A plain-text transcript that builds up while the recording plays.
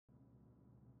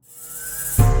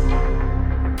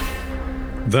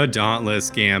The Dauntless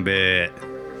Gambit.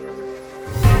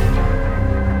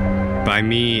 By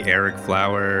me, Erik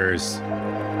Flowers.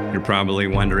 You're probably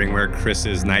wondering where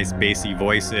Chris's nice bassy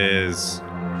voice is.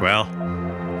 Well,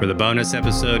 for the bonus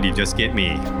episode, you just get me.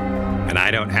 And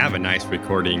I don't have a nice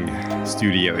recording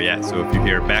studio yet, so if you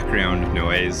hear background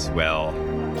noise, well,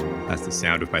 that's the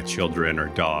sound of my children or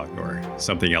dog or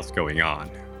something else going on.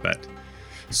 But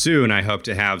soon I hope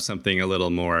to have something a little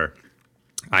more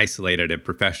isolated and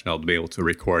professional to be able to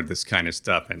record this kind of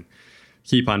stuff and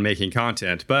keep on making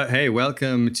content. But hey,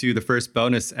 welcome to the first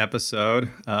bonus episode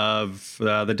of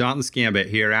the Dauntless Gambit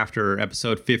here after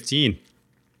episode 15.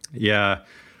 Yeah,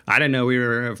 I didn't know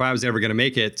if I was ever going to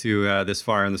make it to this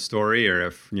far in the story, or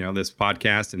if this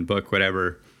podcast and book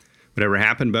whatever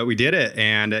happened, but we did it.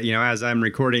 And as I'm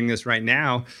recording this right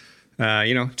now,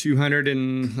 200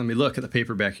 and let me look at the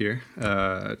paperback here.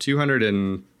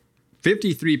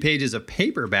 253 pages of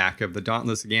paperback of the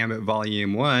Dauntless Gambit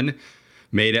Volume 1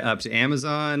 made it up to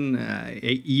Amazon,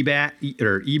 ebook,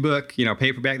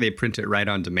 paperback. They print it right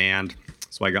on demand.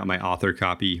 So I got my author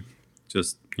copy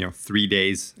just 3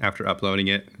 days after uploading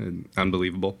it. And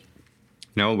unbelievable.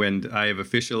 When I have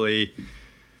officially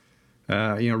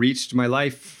reached my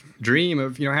life dream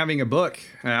of having a book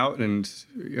out. And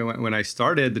when I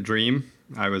started the dream,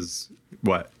 I was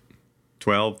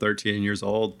 12, 13 years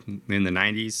old in the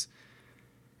 90s.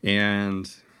 And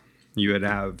you would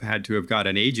have had to have got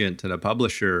an agent and a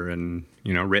publisher and,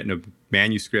 written a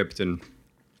manuscript and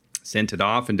sent it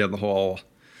off and done the whole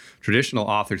traditional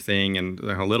author thing. And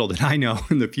little did I know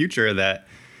in the future that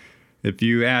if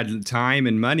you add time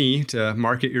and money to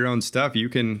market your own stuff, you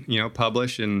can,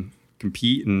 publish and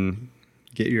compete and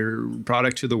get your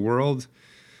product to the world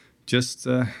just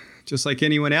like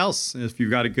anyone else if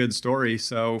you've got a good story.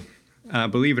 So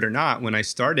believe it or not, when I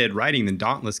started writing the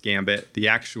Dauntless Gambit, the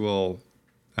actual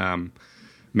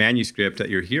manuscript that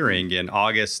you're hearing in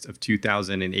August of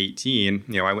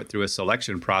 2018, I went through a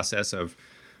selection process of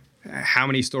how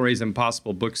many stories and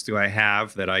possible books do I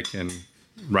have that I can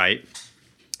write.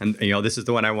 And, this is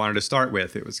the one I wanted to start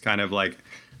with. It was kind of like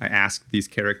I asked these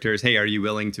characters, hey, are you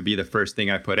willing to be the first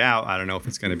thing I put out? I don't know if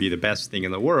it's going to be the best thing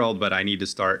in the world, but I need to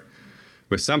start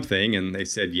with something. And they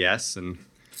said yes. And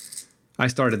I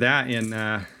started that in,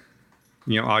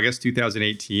 August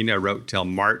 2018. I wrote till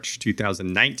March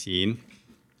 2019.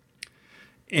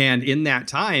 And in that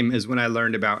time is when I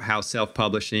learned about how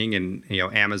self-publishing and,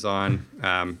 Amazon,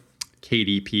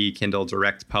 KDP, Kindle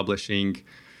Direct Publishing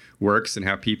works, and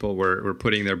how people were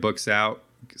putting their books out,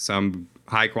 some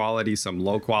high quality, some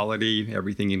low quality,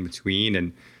 everything in between,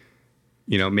 and,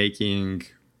 making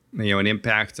an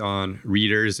impact on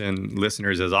readers and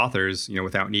listeners as authors,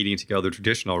 without needing to go the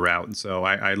traditional route. And so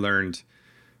I learned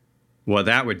what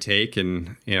that would take,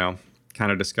 and,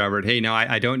 kind of discovered, hey, no,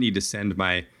 I don't need to send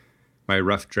my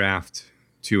rough draft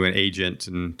to an agent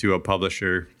and to a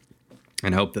publisher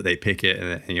and hope that they pick it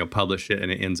and publish it,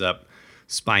 and it ends up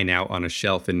spine out on a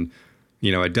shelf in,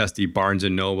 a dusty Barnes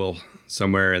and Noble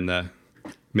somewhere in the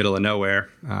middle of nowhere.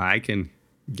 I can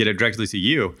get it directly to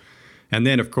you. And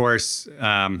then, of course,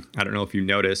 I don't know if you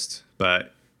noticed,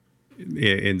 but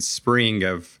in spring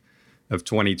of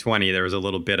 2020, there was a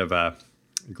little bit of a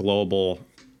global,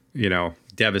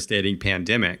 devastating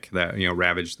pandemic that,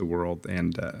 ravaged the world.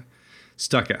 And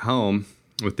stuck at home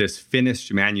with this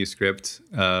finished manuscript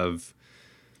of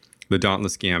the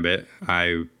Dauntless Gambit,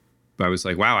 I was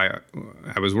like, wow,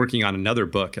 I was working on another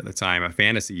book at the time, a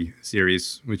fantasy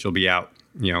series, which will be out,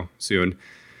 soon.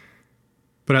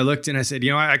 But I looked and I said,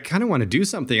 I kind of want to do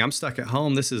something. I'm stuck at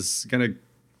home. This is going to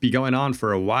be going on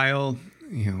for a while.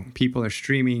 People are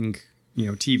streaming,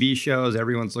 TV shows.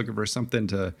 Everyone's looking for something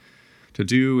to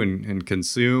do and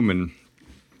consume. And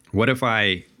what if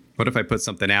I put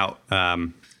something out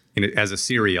as a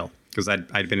serial? Because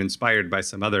I'd been inspired by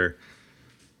some other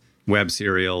web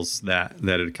serials that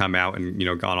had come out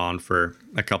and gone on for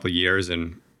a couple of years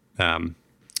and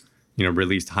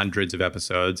released hundreds of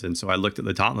episodes. And so I looked at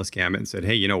the Dauntless Gambit and said,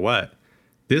 hey, you know what?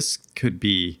 This could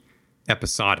be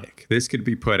episodic. This could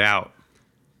be put out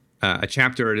a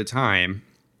chapter at a time.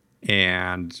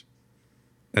 And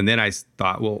then I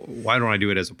thought, well, why don't I do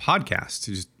it as a podcast?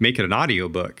 To just make it an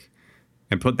audiobook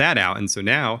and put that out. And so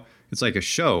now it's like a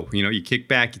show. You kick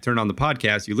back, you turn on the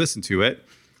podcast, you listen to it.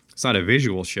 It's not a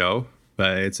visual show,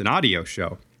 but it's an audio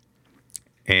show.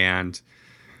 And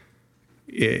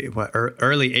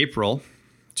early April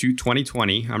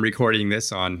 2020, I'm recording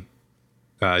this on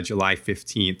July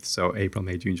 15th. So April,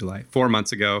 May, June, July, 4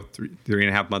 months ago,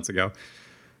 3.5 months ago,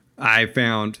 I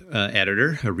found an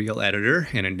editor, a real editor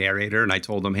and a narrator. And I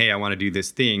told them, hey, I want to do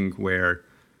this thing where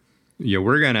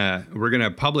we're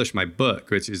gonna publish my book,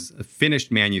 which is a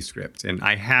finished manuscript, and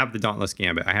I have the Dauntless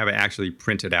Gambit. I have it actually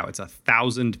printed out. It's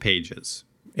 1,000 pages,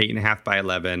 8.5 by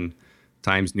 11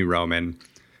 Times New Roman.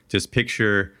 Just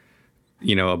picture,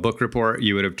 a book report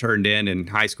you would have turned in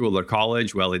high school or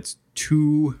college. Well, it's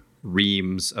 2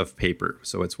 reams of paper,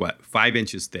 so it's 5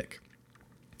 inches thick.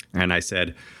 And I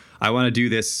said, I want to do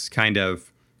this kind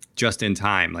of just in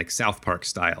time, like South Park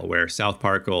style, where South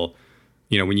Park will,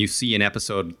 when you see an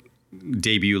episode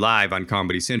debut live on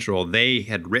Comedy Central, they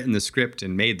had written the script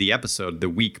and made the episode the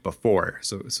week before.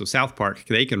 So South Park,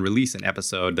 they can release an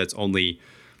episode that's only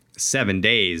 7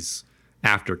 days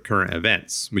after current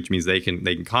events, which means they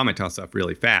can comment on stuff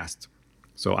really fast.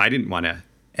 So I didn't want to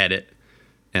edit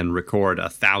and record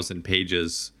 1,000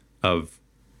 pages of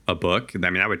a book. I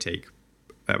mean, that would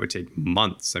take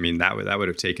months. I mean, that would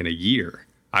have taken a year.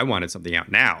 I wanted something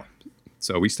out now.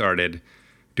 So we started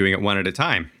doing it one at a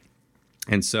time.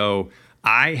 And so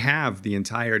I have the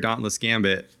entire Dauntless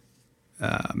Gambit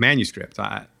manuscript,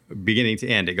 beginning to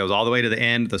end. It goes all the way to the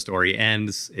end. The story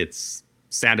ends. It's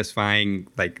satisfying.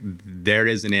 Like, there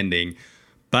is an ending.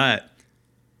 But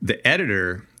the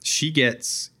editor, she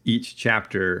gets each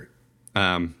chapter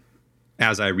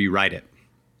as I rewrite it.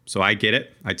 So I get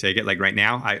it. I take it. Like right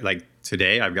now,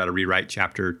 today, I've got to rewrite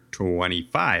chapter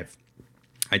 25.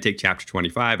 I take chapter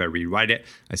 25, I rewrite it,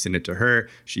 I send it to her,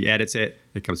 she edits it,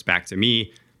 it comes back to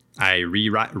me, I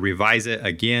revise it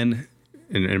again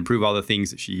and improve all the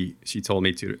things that she told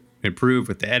me to improve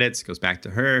with the edits, it goes back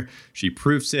to her, she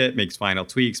proofs it, makes final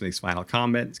tweaks, makes final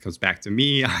comments, comes back to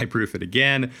me, I proof it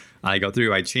again, I go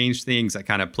through, I change things, I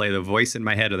kind of play the voice in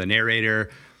my head of the narrator,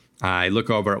 I look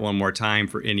over it one more time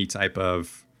for any type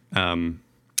of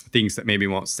things that maybe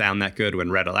won't sound that good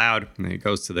when read aloud, and then it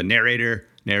goes to the narrator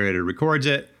records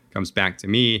it, comes back to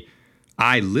me.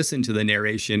 I listen to the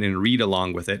narration and read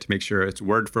along with it to make sure it's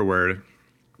word for word,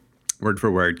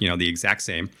 the exact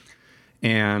same.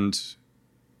 And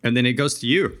then it goes to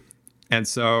you. And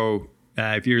so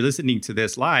if you're listening to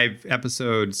this live,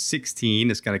 episode 16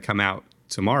 is going to come out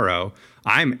tomorrow.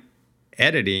 I'm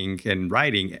editing and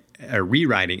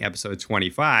rewriting episode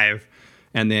 25.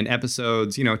 And then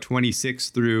episodes, 26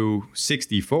 through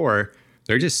 64,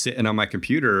 they're just sitting on my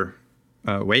computer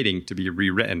waiting to be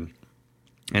rewritten.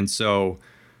 And so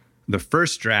the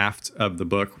first draft of the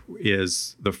book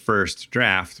is the first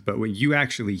draft, but what you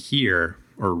actually hear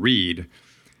or read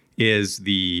is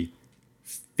the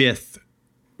 5th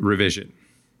revision.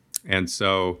 And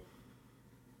so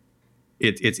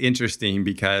it's interesting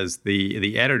because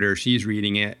the editor, she's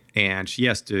reading it and she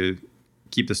has to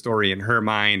keep the story in her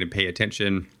mind and pay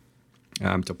attention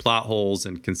to plot holes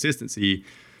and consistency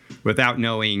without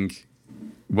knowing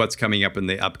what's coming up in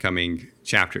the upcoming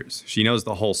chapters. She knows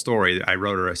the whole story. I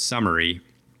wrote her a summary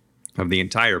of the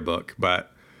entire book,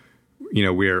 but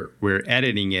we're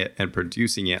editing it and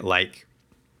producing it like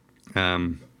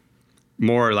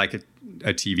more like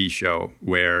a TV show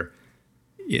where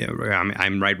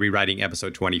I'm rewriting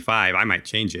episode 25. I might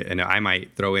change it and I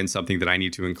might throw in something that I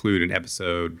need to include in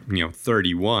episode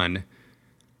 31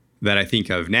 that I think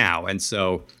of now. And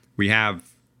so we have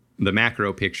the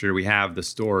macro picture, we have the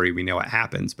story, we know what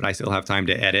happens, but I still have time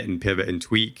to edit and pivot and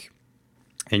tweak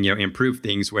and, improve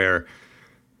things where,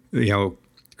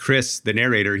 Chris, the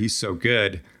narrator, he's so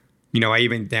good. I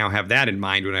even now have that in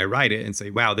mind when I write it and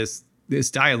say, wow, this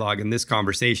dialogue and this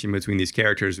conversation between these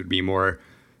characters would be more,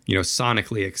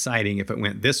 sonically exciting if it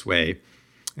went this way.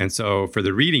 And so for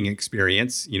the reading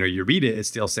experience, you read it, it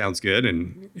still sounds good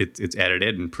and it's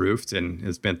edited and proofed and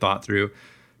has been thought through.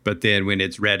 But then when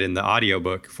it's read in the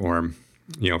audiobook form,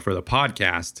 for the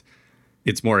podcast,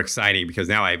 it's more exciting because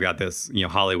now I've got this,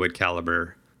 Hollywood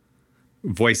caliber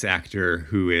voice actor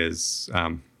who is,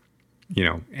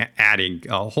 adding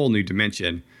a whole new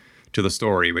dimension to the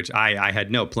story, which I had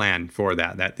no plan for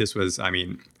that. That this was, I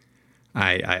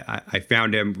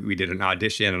found him, we did an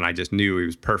audition and I just knew he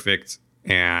was perfect.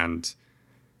 And,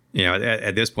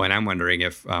 at this point, I'm wondering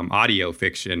if audio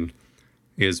fiction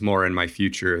is more in my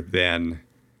future than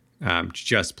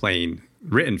just plain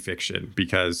written fiction,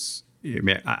 because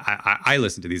I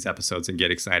listen to these episodes and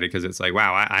get excited because it's like,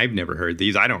 wow, I've never heard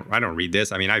these. I don't read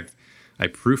this. I mean, I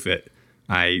proof it,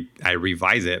 I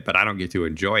revise it, but I don't get to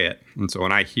enjoy it. And so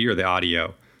when I hear the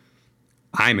audio,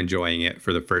 I'm enjoying it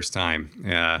for the first time,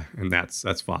 and that's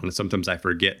fun. And sometimes I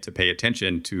forget to pay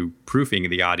attention to proofing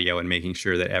the audio and making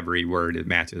sure that every word it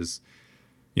matches,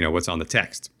 what's on the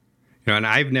text. And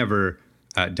I've never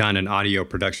done an audio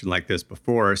production like this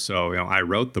before. So, I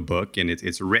wrote the book and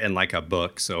it's written like a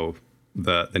book. So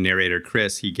the narrator,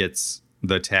 Chris, he gets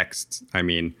the text,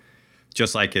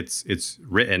 just like it's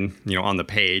written, on the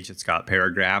page. It's got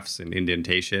paragraphs and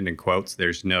indentation and quotes.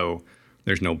 There's no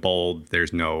bold.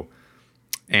 There's no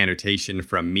annotation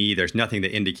from me. There's nothing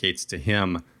that indicates to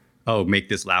him, oh, make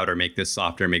this louder, make this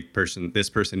softer, make this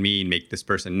person mean, make this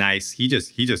person nice. He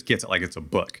just gets it like it's a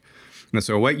book. And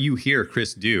so what you hear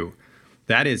Chris do,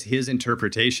 that is his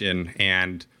interpretation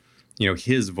and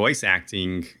his voice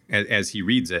acting as he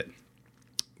reads it,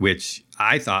 which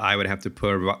I thought I would have to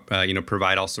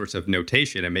provide all sorts of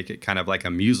notation and make it kind of like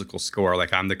a musical score,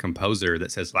 like I'm the composer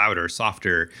that says louder,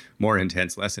 softer, more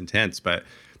intense, less intense, but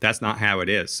that's not how it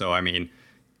is. So, I mean,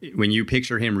 when you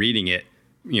picture him reading it,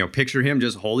 picture him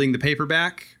just holding the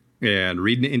paperback and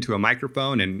reading it into a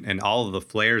microphone and all of the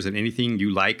flares and anything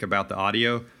you like about the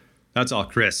audio. That's all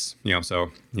Chris,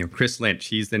 so, Chris Lynch,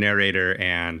 he's the narrator.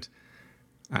 And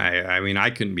I mean, I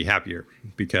couldn't be happier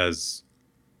because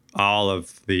all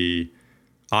of the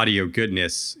audio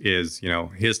goodness is,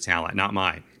 his talent, not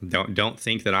mine. Don't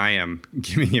think that I am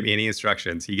giving him any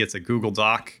instructions. He gets a Google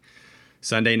Doc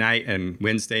Sunday night and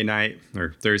Wednesday night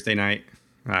or Thursday night.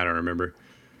 I don't remember.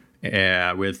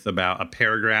 With about a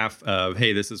paragraph of,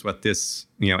 hey, this is what this,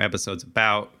 episode's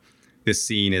about. This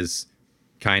scene is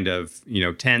kind of,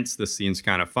 tense. This scene's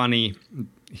kind of funny.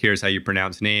 Here's how you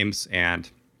pronounce names. And,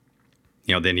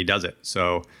 then he does it.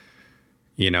 So,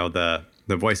 the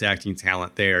voice acting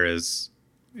talent there is,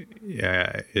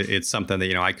 it's something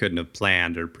that, I couldn't have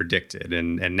planned or predicted.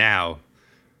 And now,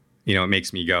 it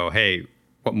makes me go, hey,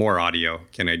 what more audio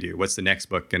can I do? What's the next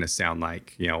book going to sound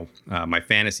like? My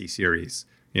fantasy series,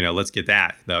 let's get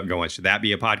that going. Should that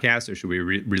be a podcast or should we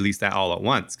release that all at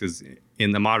once? Because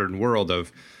in the modern world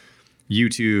of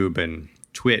YouTube and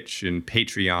Twitch and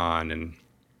Patreon and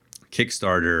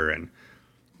Kickstarter, and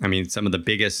I mean, some of the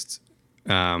biggest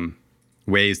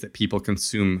ways that people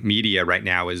consume media right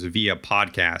now is via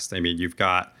podcast. I mean, you've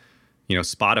got,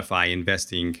 Spotify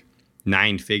investing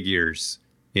 9 figures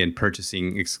in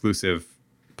purchasing exclusive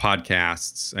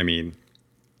podcasts. I mean,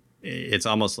 it's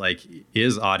almost like,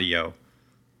 is audio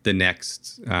the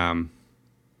next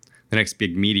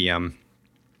big medium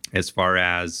as far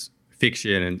as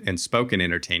fiction and spoken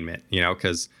entertainment,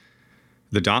 because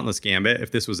the Dauntless Gambit,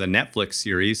 if this was a Netflix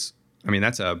series, I mean,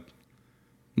 that's a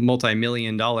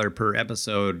multi-million-dollar per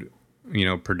episode,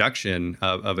 production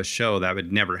of a show that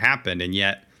would never happen. And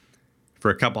yet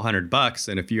for a couple $100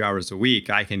 and a few hours a week,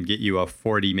 I can get you a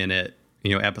 40-minute,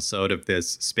 episode of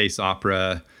this space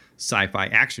opera, sci-fi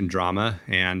action drama.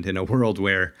 And in a world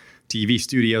where TV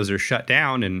studios are shut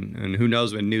down and who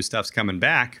knows when new stuff's coming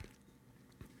back,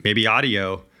 maybe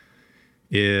audio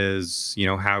is,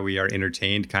 how we are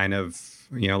entertained, kind of,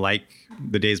 like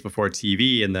the days before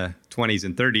TV in the 20s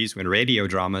and 30s when radio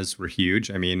dramas were huge.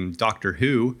 I mean, Doctor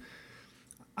Who,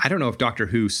 I don't know if Doctor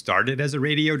Who started as a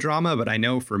radio drama, but I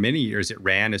know for many years it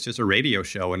ran as just a radio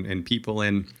show, and people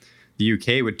in the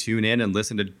UK would tune in and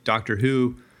listen to Doctor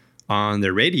Who on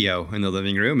their radio in the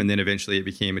living room, and then eventually it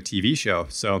became a TV show.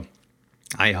 So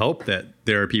I hope that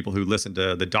there are people who listen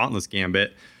to the Dauntless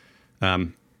Gambit,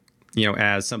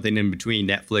 as something in between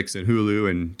Netflix and Hulu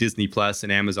and Disney Plus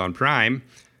and Amazon Prime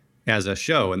as a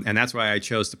show. And that's why I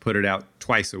chose to put it out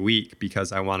twice a week,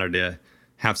 because I wanted to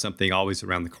have something always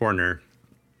around the corner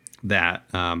that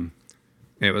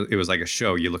it was like a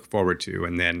show you look forward to.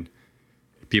 And then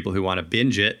people who want to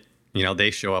binge it,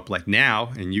 they show up like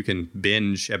now, and you can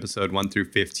binge episode 1 through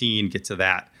 15, get to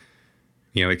that,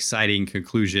 exciting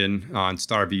conclusion on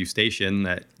Starview Station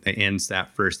that ends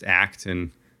that first act.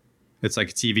 And it's like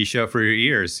a TV show for your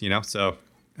ears, So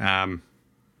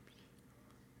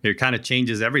it kind of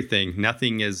changes everything.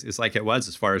 Nothing is like it was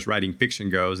as far as writing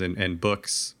fiction goes and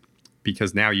books,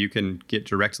 because now you can get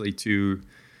directly to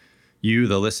you,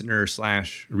 the listener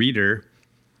 / reader.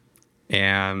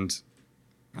 And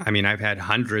I mean, I've had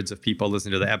hundreds of people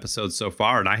listen to the episodes so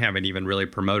far, and I haven't even really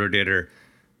promoted it or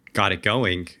got it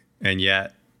going. And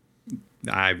yet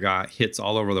I've got hits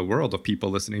all over the world of people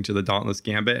listening to the Dauntless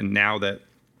Gambit. And now that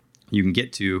you can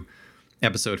get to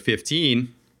episode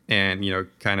 15 and,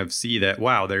 kind of see that,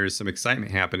 wow, there's some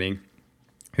excitement happening.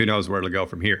 Who knows where it'll go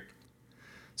from here.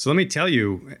 So let me tell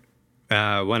you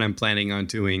what I'm planning on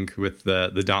doing with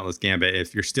the Dauntless Gambit.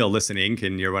 If you're still listening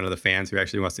and you're one of the fans who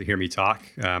actually wants to hear me talk,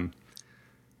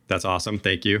 that's awesome.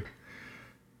 Thank you.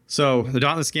 So the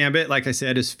Dauntless Gambit, like I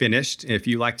said, is finished. If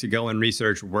you like to go and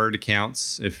research word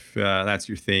accounts, if that's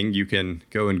your thing, you can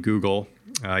go and Google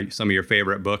some of your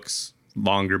favorite books,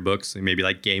 longer books, maybe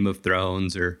like Game of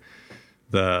Thrones or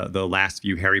the last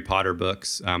few Harry Potter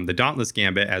books. The Dauntless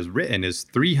Gambit, as written, is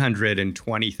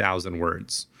 320,000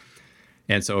 words.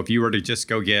 And so if you were to just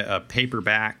go get a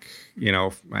paperback,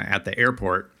 at the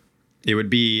airport, it would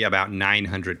be about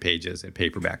 900 pages in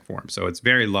paperback form. So it's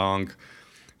very long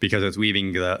because it's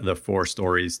weaving the 4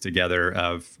 stories together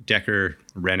of Decker,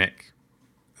 Rennick,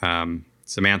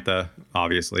 Samantha,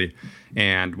 obviously,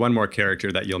 and one more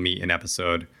character that you'll meet in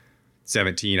episode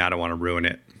 17. I don't want to ruin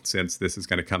it since this is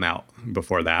going to come out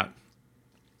before that.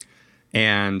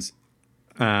 And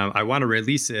I want to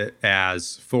release it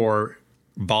as 4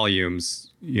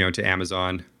 volumes, to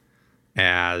Amazon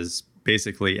as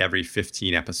basically every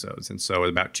 15 episodes. And so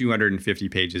about 250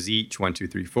 pages each, 1, 2,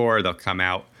 3, 4, they'll come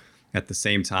out at the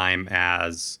same time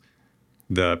as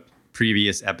the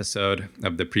previous episode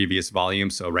of the previous volume.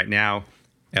 So right now,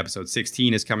 episode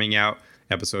 16 is coming out.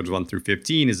 Episodes 1 through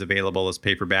 15 is available as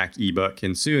paperback, ebook,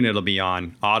 and soon it'll be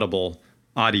on Audible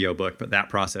audiobook. But that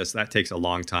process, that takes a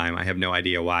long time. I have no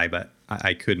idea why, but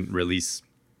I couldn't release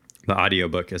the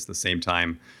audiobook at the same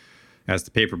time as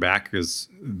the paperback because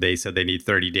they said they need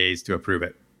 30 days to approve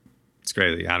it. It's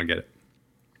crazy. I don't get it.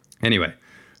 Anyway,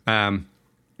 and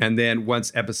then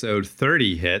once episode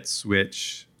 30 hits,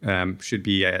 which should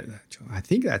be, I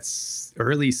think that's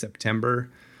early September,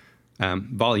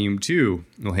 volume 2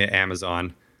 will hit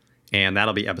Amazon, and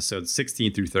that'll be episodes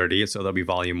 16 through 30. So there'll be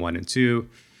volume 1 and 2.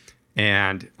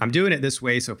 And I'm doing it this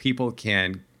way so people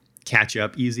can catch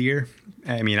up easier.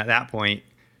 I mean, at that point,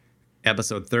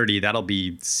 episode 30, that'll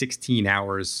be 16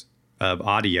 hours of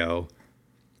audio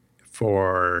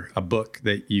for a book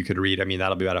that you could read. I mean,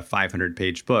 that'll be about a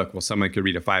 500-page book. Well, someone could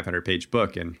read a 500-page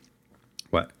book in,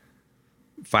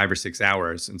 5 or 6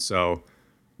 hours. And so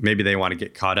maybe they want to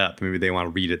get caught up. Maybe they want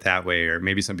to read it that way. Or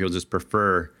maybe some people just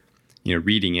prefer,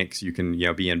 reading it because you can,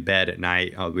 be in bed at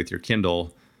night with your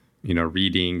Kindle,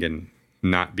 reading and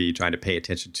not be trying to pay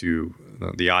attention to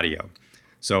the audio.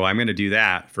 So I'm going to do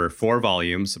that for 4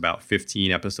 volumes, about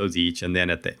 15 episodes each. And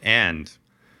then at the end,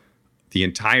 the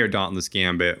entire Dauntless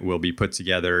Gambit will be put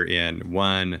together in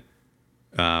one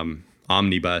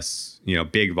omnibus,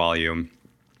 big volume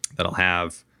that'll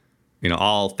have,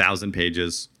 all 1,000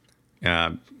 pages,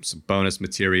 some bonus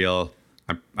material.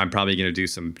 I'm probably going to do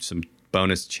some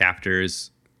bonus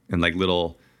chapters and like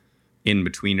little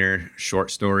in-betweener short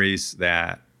stories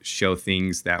that show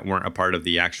things that weren't a part of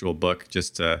the actual book,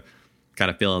 just to kind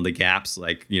of fill in the gaps.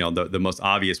 Like, the most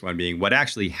obvious one being what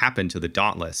actually happened to the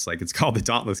Dauntless. Like, it's called the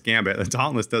Dauntless Gambit. The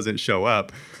Dauntless doesn't show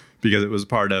up because it was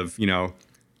part of,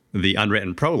 the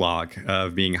unwritten prologue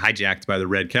of being hijacked by the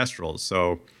Red Kestrels.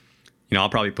 So, I'll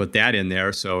probably put that in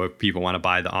there. So if people want to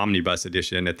buy the omnibus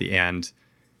edition at the end,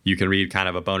 you can read kind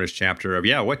of a bonus chapter of,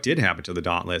 what did happen to the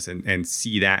Dauntless and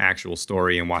see that actual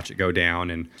story and watch it go down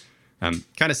and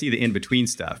kind of see the in-between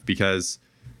stuff. Because,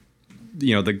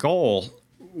 the goal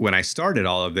when I started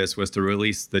all of this was to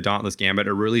release the Dauntless Gambit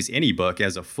or release any book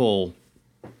as a full,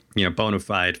 bona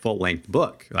fide full-length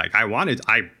book. Like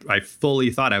I fully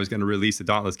thought I was going to release the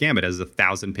Dauntless Gambit as a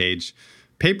 1,000-page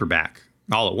paperback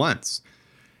all at once.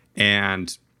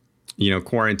 And,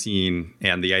 quarantine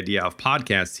and the idea of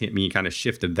podcasts hit me, kind of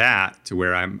shifted that to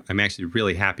where I'm actually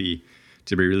really happy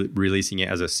to be releasing it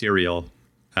as a serial.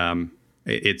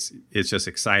 It's just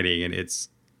exciting, and it's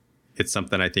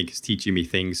something I think is teaching me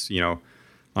things,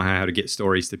 on how to get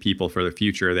stories to people for the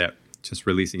future that just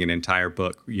releasing an entire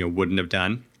book, wouldn't have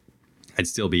done. I'd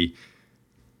still be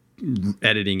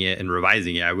editing it and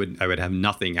revising it. I would have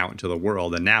nothing out into the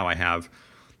world, and now I have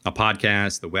a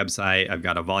podcast, the website. I've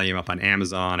got a volume up on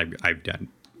Amazon. I've done,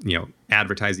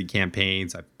 advertising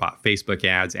campaigns. I've bought Facebook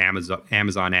ads,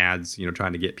 Amazon ads,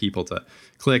 trying to get people to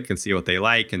click and see what they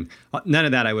like. And none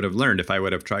of that I would have learned if I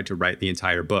would have tried to write the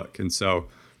entire book. And so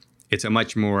it's a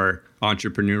much more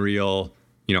entrepreneurial,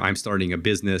 I'm starting a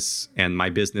business and my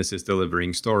business is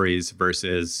delivering stories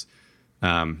versus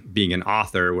being an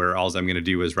author where all I'm going to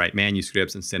do is write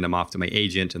manuscripts and send them off to my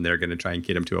agent and they're going to try and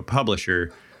get them to a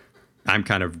publisher. I'm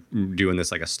kind of doing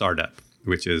this like a startup,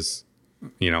 which is,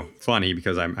 funny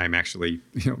because I'm actually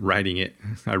writing it.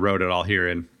 I wrote it all here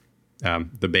in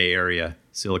the Bay Area,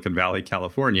 Silicon Valley,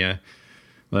 California.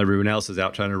 While everyone else is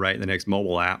out trying to write the next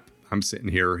mobile app, I'm sitting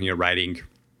here, writing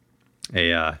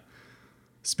a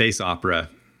space opera.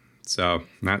 So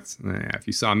that's, if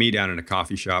you saw me down in a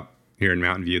coffee shop here in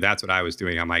Mountain View, that's what I was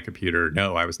doing on my computer.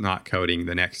 No, I was not coding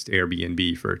the next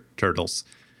Airbnb for turtles.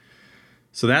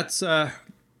 So that's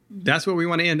what we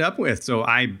want to end up with. So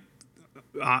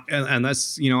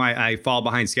unless, I fall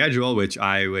behind schedule, which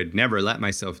I would never let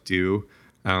myself do,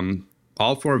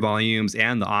 all 4 volumes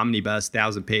and the omnibus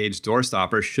 1,000-page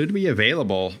doorstopper should be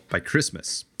available by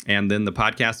Christmas. And then the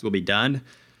podcast will be done.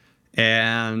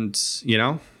 And,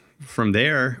 from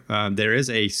there, there is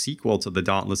a sequel to the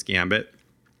Dauntless Gambit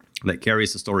that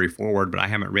carries the story forward, but I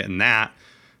haven't written that.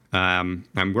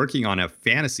 I'm working on a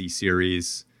fantasy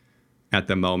series at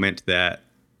the moment that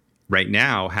right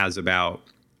now has about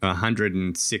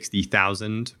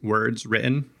 160,000 words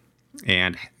written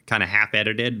and kind of half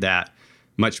edited. That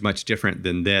much different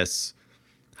than this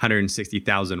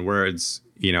 160,000 words.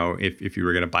 If you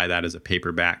were going to buy that as a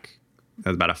paperback,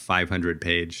 that's about a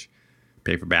 500-page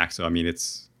paperback. So I mean,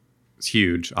 it's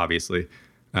huge, obviously,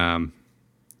 and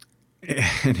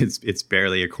it's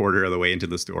barely a quarter of the way into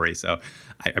the story. So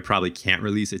I probably can't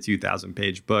release a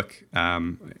 2,000-page book.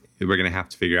 We're going to have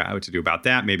to figure out what to do about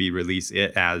that. Maybe release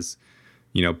it as,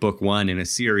 book one in a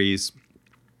series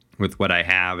with what I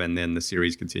have, and then the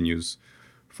series continues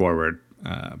forward.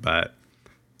 But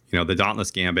the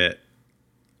Dauntless Gambit,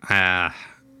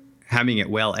 having it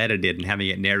well edited and having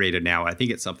it narrated now, I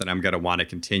think it's something I'm going to want to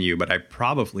continue, but I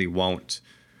probably won't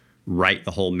write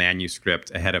the whole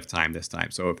manuscript ahead of time this time.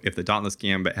 So if the Dauntless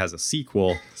Gambit has a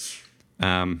sequel,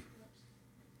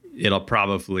 it'll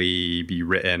probably be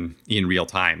written in real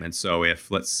time. And so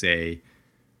if, let's say,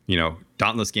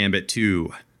 Dauntless Gambit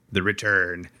 2, The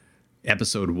Return,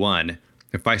 episode 1,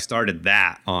 if I started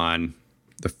that on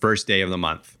the first day of the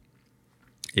month,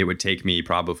 it would take me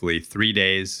probably 3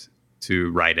 days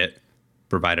to write it,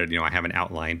 provided, I have an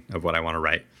outline of what I want to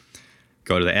write.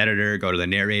 Go to the editor, go to the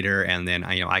narrator, and then,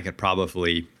 I could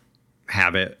probably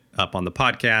have it up on the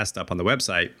podcast, up on the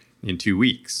website in 2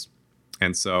 weeks.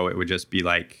 And so it would just be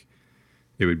like,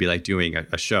 doing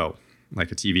a show,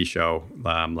 like a TV show,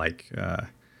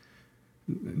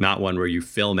 not one where you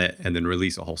film it and then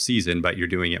release a whole season, but you're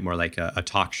doing it more like a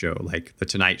talk show, like The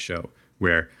Tonight Show,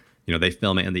 where, they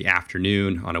film it in the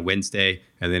afternoon on a Wednesday,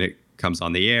 and then it comes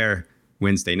on the air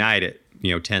Wednesday night at,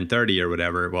 10:30 or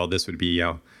whatever. Well, this would be,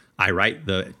 I write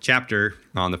the chapter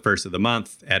on the first of the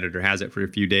month, editor has it for a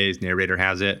few days, narrator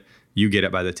has it, you get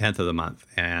it by the 10th of the month.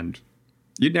 And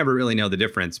you'd never really know the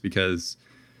difference, because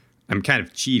I'm kind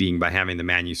of cheating by having the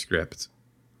manuscript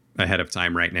ahead of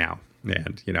time right now.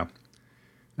 And,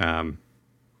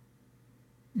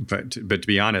 but to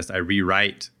be honest, I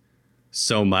rewrite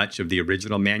so much of the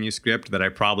original manuscript that I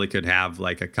probably could have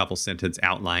like a couple sentence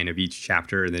outline of each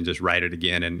chapter and then just write it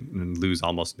again and lose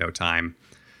almost no time.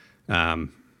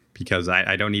 Because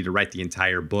I don't need to write the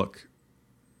entire book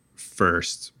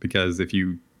first, because if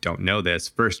you don't know this,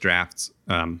 first drafts,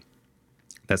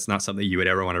 that's not something you would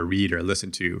ever want to read or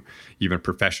listen to, even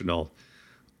professional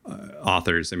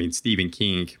authors. I mean, Stephen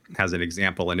King has an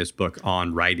example in his book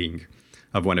On Writing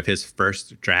of one of his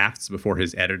first drafts before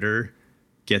his editor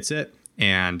gets it.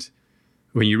 And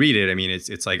when you read it, I mean,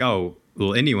 it's like, oh,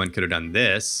 well, anyone could have done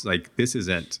this. Like, this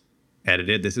isn't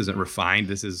edited. This isn't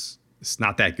refined. It's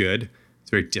not that good.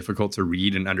 It's very difficult to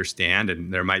read and understand.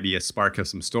 And there might be a spark of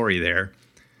some story there.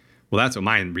 Well, that's what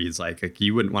mine reads like. Like,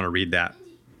 you wouldn't want to read that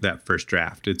first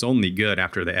draft. It's only good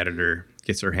after the editor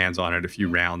gets her hands on it a few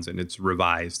rounds and it's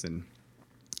revised, and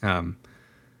kind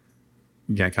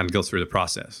of goes through the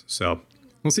process. So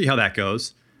we'll see how that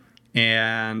goes.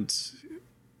 And,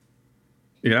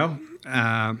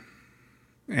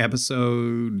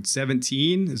 episode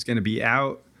 17 is going to be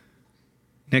out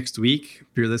next week,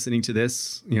 if you're listening to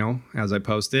this, as I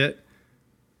post it.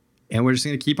 And we're just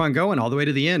going to keep on going all the way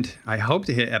to the end. I hope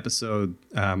to hit episode,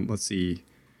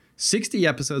 60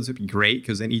 episodes would be great,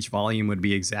 because then each volume would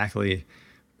be exactly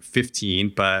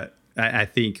 15. But I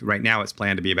think right now it's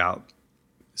planned to be about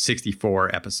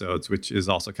 64 episodes, which is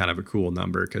also kind of a cool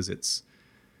number, because it's,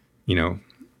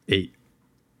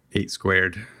 8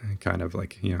 squared, kind of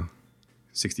like,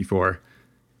 64,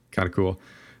 kind of cool.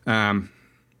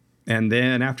 And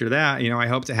then after that, I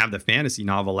hope to have the fantasy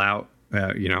novel out,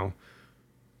 when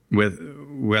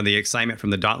the excitement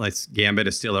from the Dauntless Gambit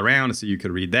is still around, so you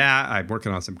could read that. I'm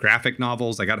working on some graphic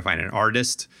novels. I got to find an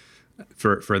artist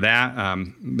for that.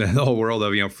 The whole world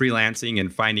of freelancing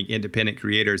and finding independent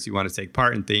creators who want to take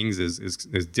part in things is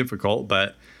difficult,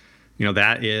 but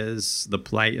that is the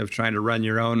plight of trying to run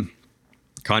your own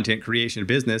content creation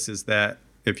business, is that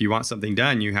if you want something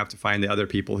done, you have to find the other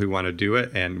people who want to do it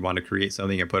and want to create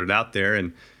something and put it out there.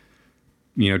 And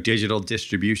digital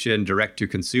distribution, direct to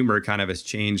consumer, kind of has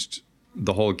changed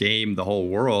the whole game, the whole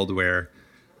world, where,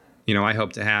 I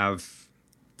hope to have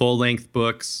full-length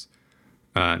books,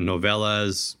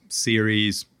 novellas,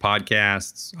 series,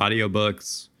 podcasts,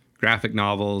 audiobooks, graphic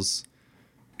novels,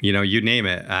 you name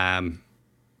it.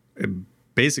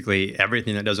 Basically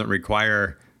everything that doesn't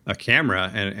require a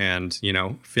camera and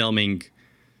filming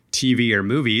TV or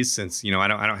movies, since, I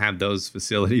don't have those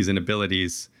facilities and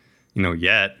abilities,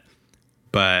 yet.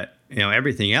 But,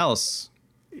 everything else,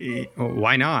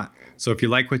 why not? So if you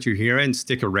like what you're hearing,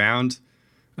 stick around.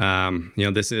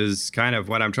 This is kind of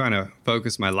what I'm trying to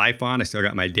focus my life on. I still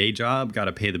got my day job, got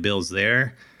to pay the bills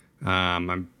there.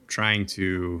 I'm trying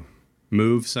to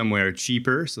move somewhere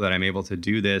cheaper so that I'm able to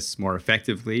do this more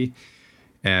effectively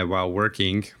while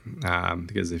working.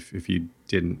 Because if you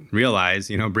didn't realize,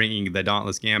 bringing the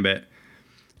Dauntless Gambit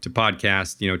to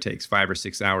podcast, takes 5 or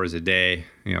 6 hours a day,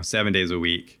 7 days a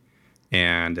week.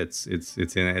 And it's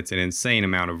an insane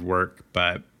amount of work.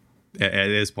 But at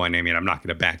this point, I'm not going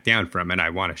to back down from it. I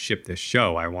want to ship this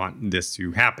show. I want this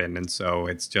to happen. And so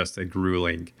it's just a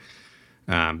grueling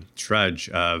trudge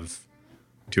of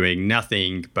doing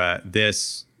nothing but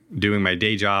this, doing my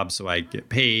day job so I get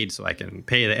paid, so I can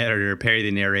pay the editor, pay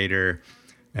the narrator,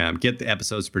 get the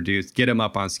episodes produced, get them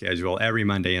up on schedule every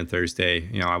Monday and Thursday.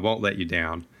 I won't let you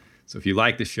down. So if you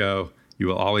like the show, you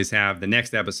will always have the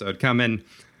next episode coming.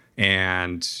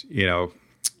 And,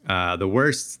 the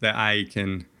worst that I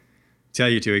can tell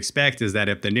you to expect is that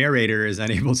if the narrator is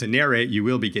unable to narrate, you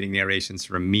will be getting narrations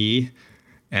from me.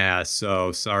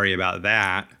 So sorry about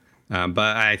that.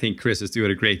 But I think Chris is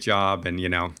doing a great job, and,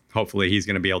 hopefully he's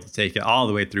going to be able to take it all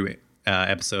the way through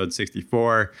episode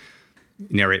 64,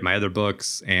 narrate my other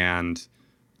books, and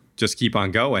just keep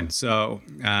on going. So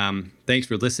thanks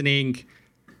for listening.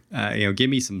 Give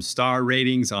me some star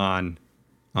ratings on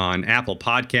Apple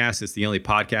Podcasts. It's the only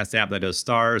podcast app that does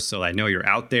stars, so I know you're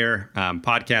out there.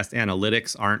 Podcast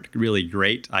analytics aren't really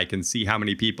great. I can see how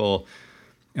many people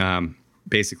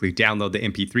basically download the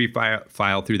MP3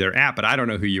 file through their app, but I don't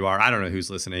know who you are. I don't know who's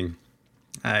listening.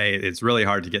 It's really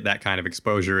hard to get that kind of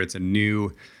exposure. It's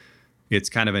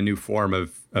kind of a new form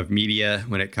of media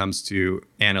when it comes to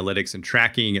analytics and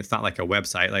tracking. It's not like a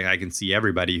website. Like I can see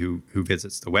everybody who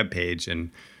visits the webpage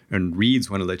and reads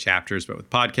one of the chapters. But with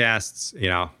podcasts,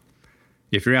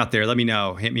 if you're out there, let me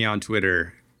know. Hit me on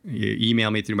Twitter. You email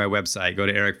me through my website. Go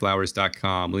to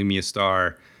ericflowers.com. Leave me a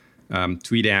star.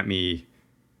 Tweet at me.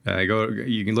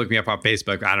 You can look me up on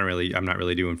Facebook. I'm not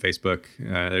really doing Facebook.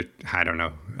 I don't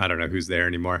know who's there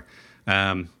anymore.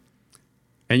 And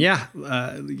yeah,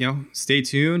 stay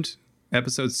tuned.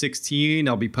 Episode 16,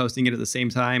 I'll be posting it at the same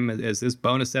time as this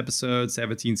bonus episode.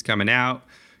 17's coming out.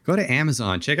 Go to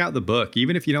Amazon, check out the book.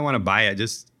 Even if you don't want to buy it,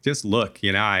 just look.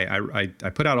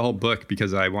 I put out a whole book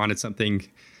because I wanted something,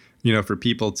 for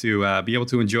people to be able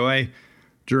to enjoy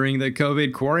during the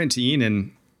COVID quarantine.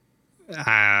 And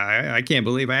I can't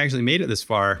believe I actually made it this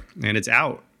far, and it's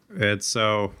out. It's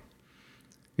so,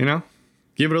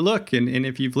 give it a look. And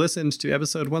if you've listened to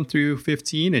episode 1 through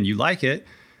 15 and you like it,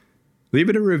 leave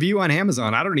it a review on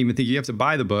Amazon. I don't even think you have to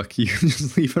buy the book. You can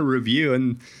just leave a review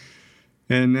and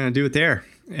do it there.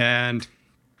 And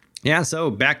yeah, so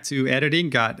back to editing.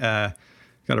 Got to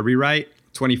rewrite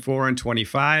 24 and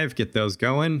 25. Get those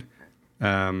going,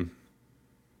 and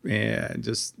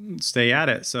just stay at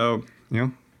it. So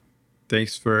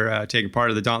thanks for taking part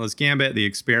of the Dauntless Gambit, the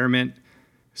experiment,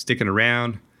 sticking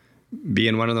around,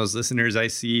 being one of those listeners I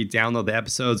see. Download the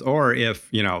episodes, or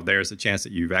if there's a chance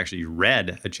that you've actually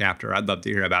read a chapter, I'd love to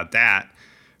hear about that.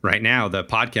 Right now, the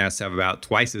podcasts have about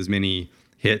twice as many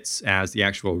hits as the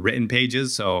actual written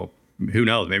pages. So who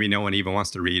knows? Maybe no one even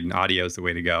wants to read, and audio is the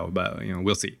way to go. But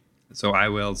we'll see. So I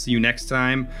will see you next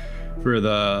time for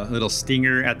the little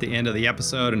stinger at the end of the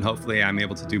episode, and hopefully I'm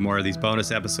able to do more of these bonus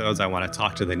episodes. I want to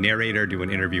talk to the narrator, do an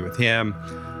interview with him.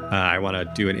 I want to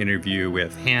do an interview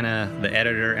with Hannah, the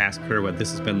editor, ask her what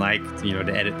this has been like,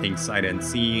 to edit things sight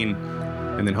unseen,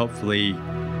 and then hopefully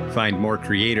find more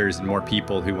creators and more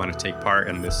people who want to take part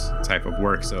in this type of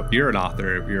work. So if you're an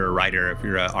author, if you're a writer, if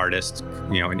you're an artist,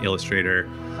 an illustrator,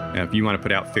 if you want to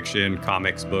put out fiction,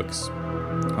 comics, books,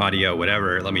 audio,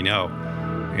 whatever, let me know.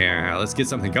 Yeah, let's get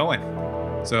something going.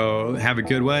 So have a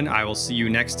good one. I will see you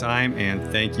next time.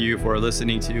 And thank you for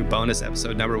listening to bonus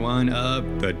episode number 1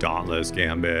 of the Dauntless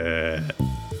Gambit.